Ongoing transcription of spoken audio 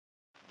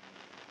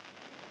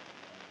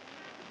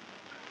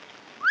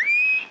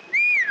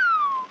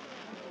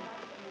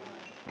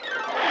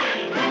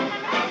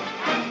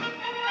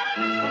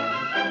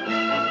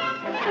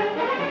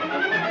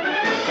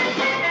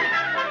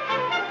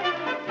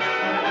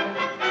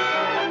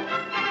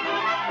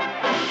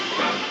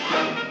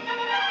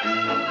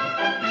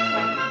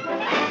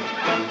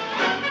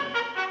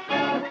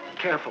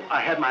I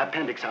had my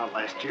appendix out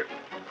last year.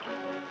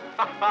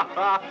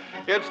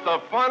 It's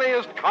the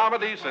funniest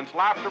comedy since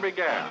laughter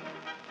began.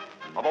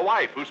 Of a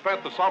wife who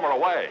spent the summer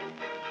away,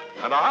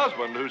 and a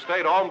husband who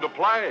stayed home to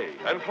play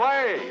and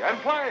play and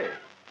play.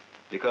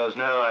 Because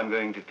now I'm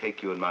going to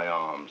take you in my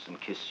arms and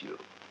kiss you.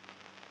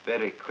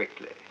 Very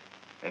quickly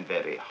and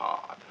very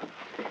hard.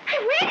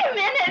 Hey, wait a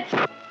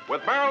minute!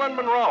 With Marilyn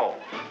Monroe,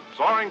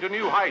 soaring to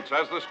new heights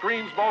as the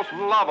screen's most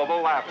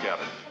lovable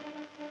laugh-getter.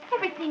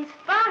 Everything's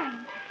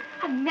fine.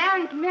 A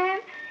married man,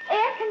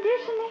 air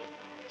conditioning,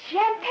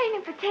 champagne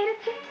and potato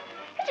chips.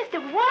 It's just a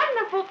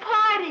wonderful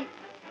party.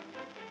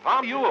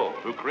 Tom Ewell,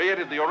 who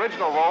created the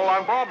original role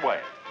on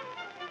Broadway.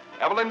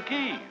 Evelyn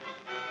Keyes,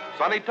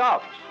 Sonny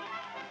Tufts,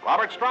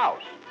 Robert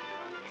Strauss.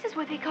 This is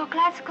what they call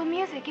classical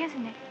music,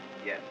 isn't it?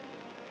 Yes.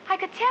 I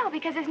could tell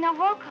because there's no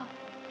vocal.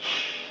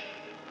 Shh.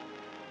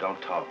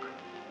 Don't talk.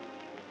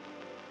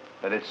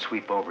 Let it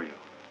sweep over you.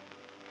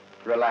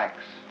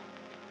 Relax.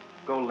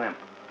 Go limp.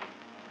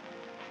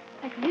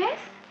 Like this?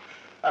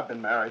 I've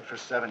been married for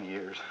 7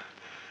 years,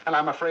 and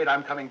I'm afraid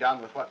I'm coming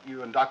down with what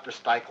you and Dr.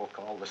 Steichel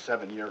call the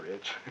 7-year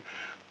itch.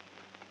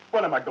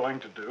 What am I going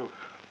to do?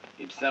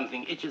 If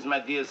something itches, my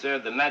dear sir,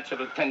 the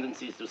natural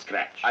tendency is to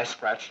scratch. I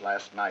scratched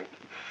last night.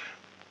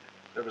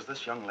 There was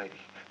this young lady.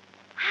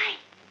 Hi.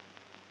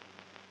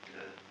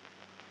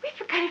 We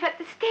forgot about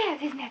the stairs.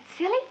 Isn't that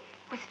silly?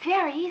 It was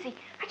very easy.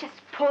 I just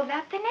pulled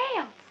out the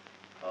nails.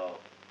 Oh.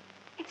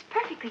 It's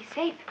perfectly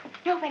safe.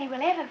 Nobody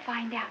will ever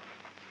find out.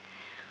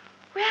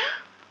 Well,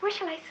 where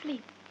shall I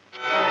sleep?